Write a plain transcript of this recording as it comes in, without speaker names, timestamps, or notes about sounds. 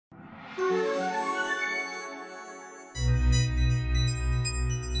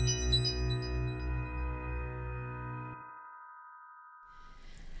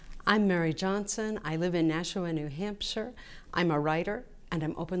I'm Mary Johnson. I live in Nashua, New Hampshire. I'm a writer and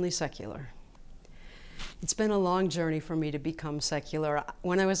I'm openly secular. It's been a long journey for me to become secular.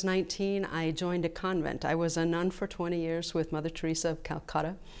 When I was 19, I joined a convent. I was a nun for 20 years with Mother Teresa of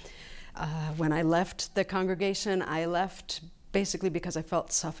Calcutta. When I left the congregation, I left basically because I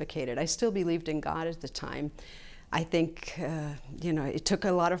felt suffocated. I still believed in God at the time. I think, it took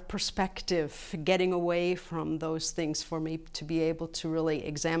a lot of perspective, getting away from those things for me to be able to really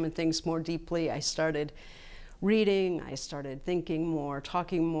examine things more deeply. I started reading, I started thinking more,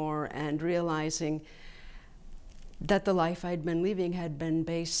 talking more, and realizing that the life I'd been living had been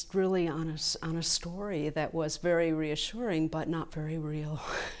based really on a story that was very reassuring, but not very real.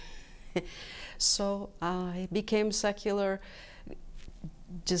 So I became secular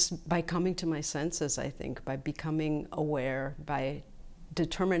just by coming to my senses, I think, by becoming aware, by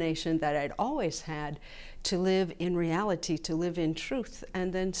determination that I'd always had to live in reality, to live in truth,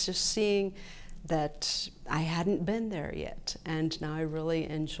 and then just seeing that I hadn't been there yet. And now I really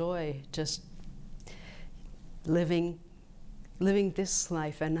enjoy just living this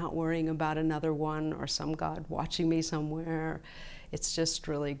life and not worrying about another one or some God watching me somewhere. It's just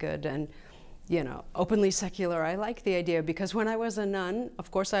really good. And openly secular, I like the idea because when I was a nun,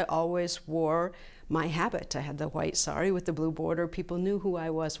 of course, I always wore my habit. I had the white sari with the blue border. People knew who I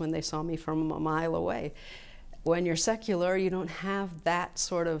was when they saw me from a mile away. When you're secular, you don't have that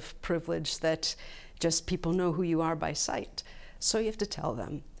sort of privilege that just people know who you are by sight. So you have to tell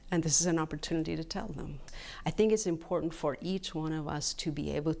them. And this is an opportunity to tell them. I think it's important for each one of us to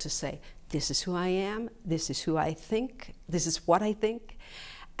be able to say, this is who I am, this is who I think, this is what I think,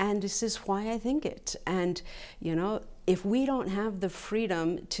 and this is why I think it. And, if we don't have the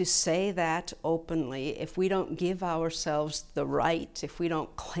freedom to say that openly, if we don't give ourselves the right, if we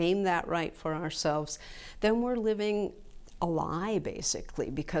don't claim that right for ourselves, then we're living a lie, basically,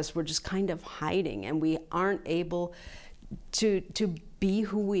 because we're just kind of hiding and we aren't able to be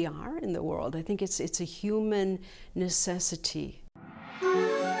who we are in the world. I think it's a human necessity